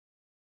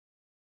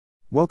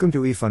Welcome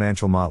to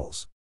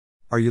eFinancialModels.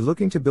 Are you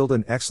looking to build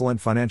an excellent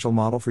financial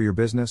model for your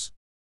business?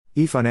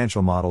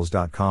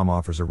 eFinancialModels.com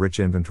offers a rich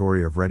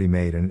inventory of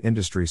ready-made and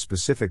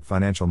industry-specific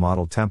financial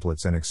model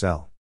templates in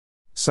Excel.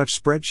 Such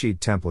spreadsheet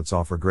templates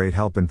offer great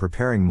help in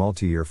preparing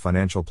multi-year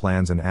financial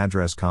plans and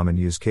address common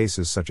use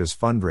cases such as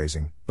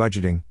fundraising,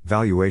 budgeting,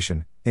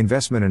 valuation,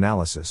 investment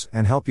analysis,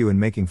 and help you in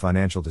making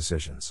financial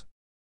decisions.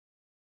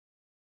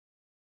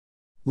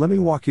 Let me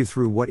walk you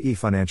through what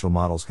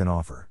eFinancialModels can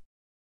offer.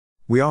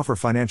 We offer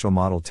financial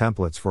model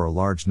templates for a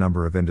large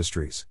number of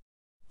industries.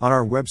 On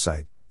our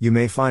website, you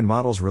may find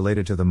models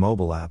related to the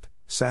mobile app,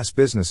 SaaS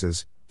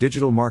businesses,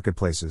 digital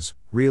marketplaces,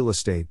 real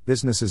estate,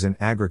 businesses in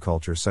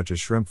agriculture such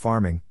as shrimp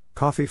farming,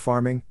 coffee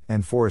farming,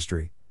 and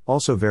forestry,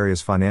 also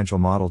various financial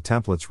model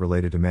templates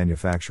related to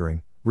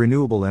manufacturing,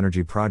 renewable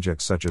energy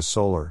projects such as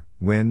solar,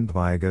 wind,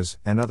 biogas,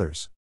 and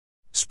others.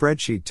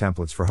 Spreadsheet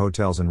templates for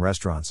hotels and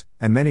restaurants,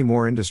 and many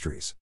more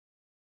industries.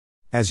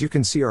 As you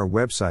can see, our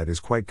website is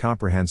quite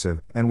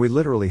comprehensive, and we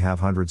literally have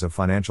hundreds of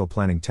financial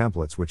planning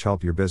templates which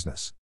help your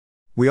business.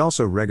 We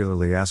also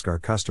regularly ask our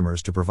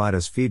customers to provide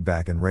us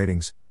feedback and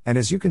ratings, and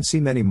as you can see,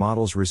 many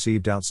models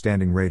received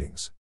outstanding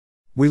ratings.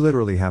 We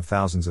literally have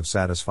thousands of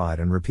satisfied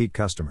and repeat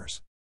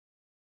customers.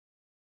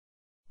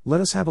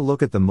 Let us have a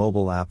look at the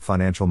mobile app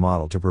financial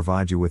model to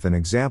provide you with an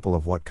example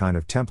of what kind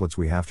of templates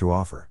we have to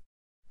offer.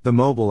 The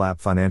mobile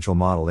app financial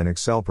model in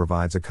Excel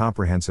provides a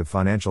comprehensive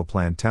financial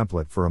plan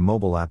template for a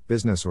mobile app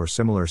business or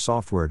similar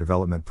software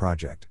development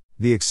project.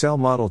 The Excel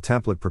model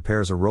template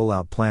prepares a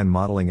rollout plan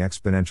modeling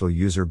exponential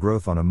user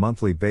growth on a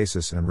monthly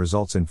basis and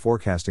results in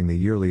forecasting the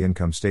yearly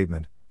income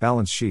statement,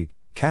 balance sheet,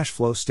 cash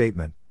flow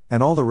statement,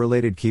 and all the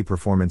related key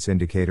performance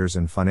indicators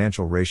and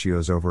financial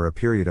ratios over a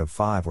period of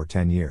 5 or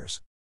 10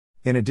 years.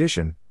 In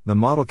addition, the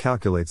model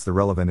calculates the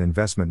relevant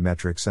investment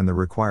metrics and the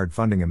required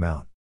funding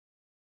amount.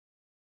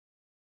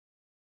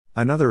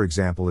 Another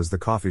example is the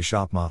coffee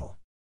shop model.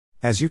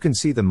 As you can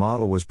see, the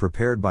model was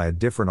prepared by a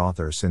different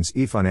author since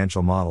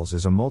eFinancialModels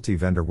is a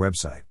multi-vendor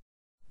website.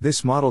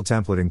 This model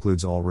template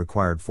includes all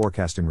required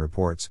forecasting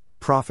reports,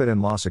 profit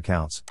and loss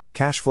accounts,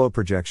 cash flow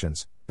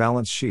projections,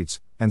 balance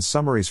sheets, and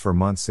summaries for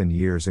months and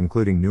years,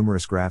 including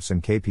numerous graphs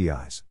and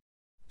KPIs.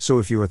 So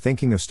if you are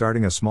thinking of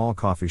starting a small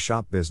coffee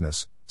shop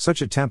business,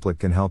 such a template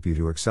can help you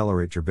to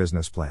accelerate your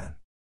business plan.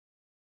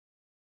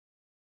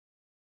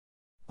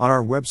 On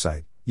our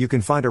website, you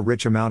can find a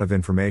rich amount of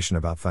information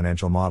about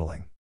financial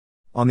modeling.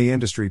 On the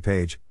industry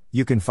page,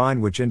 you can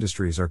find which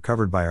industries are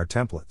covered by our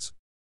templates.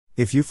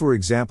 If you, for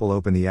example,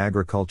 open the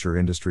agriculture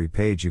industry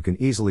page, you can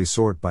easily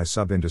sort by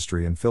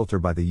sub-industry and filter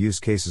by the use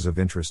cases of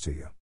interest to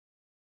you.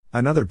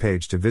 Another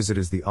page to visit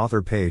is the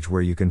author page,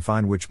 where you can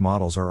find which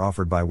models are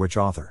offered by which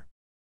author.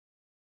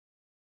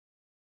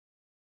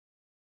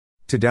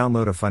 To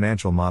download a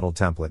financial model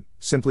template,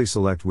 simply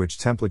select which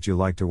template you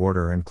like to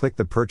order and click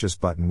the purchase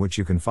button, which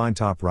you can find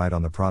top right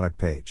on the product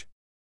page.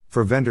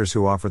 For vendors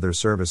who offer their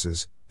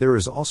services, there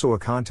is also a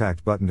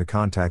contact button to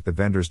contact the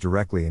vendors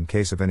directly in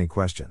case of any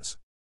questions.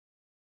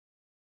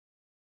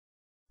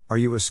 Are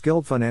you a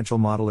skilled financial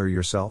modeler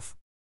yourself?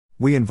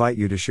 We invite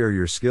you to share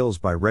your skills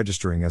by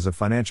registering as a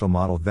financial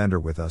model vendor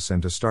with us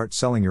and to start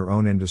selling your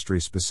own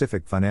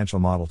industry-specific financial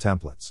model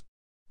templates.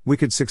 We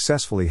could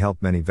successfully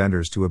help many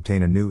vendors to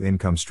obtain a new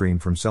income stream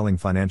from selling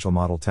financial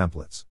model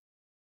templates.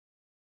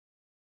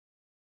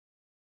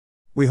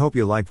 We hope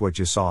you liked what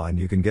you saw and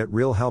you can get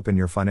real help in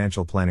your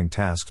financial planning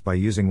tasks by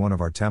using one of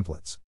our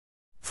templates.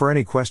 For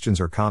any questions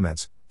or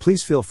comments,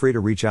 please feel free to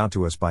reach out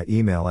to us by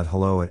email at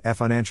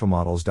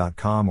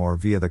hello@eFinancialModels.com or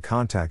via the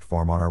contact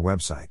form on our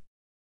website.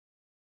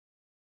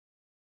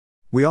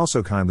 We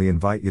also kindly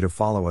invite you to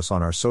follow us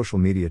on our social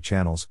media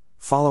channels.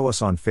 Follow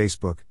us on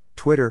Facebook,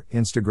 Twitter,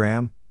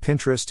 Instagram,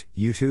 Pinterest,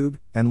 YouTube,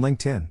 and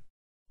LinkedIn.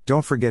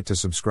 Don't forget to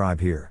subscribe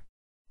here.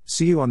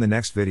 See you on the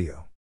next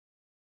video.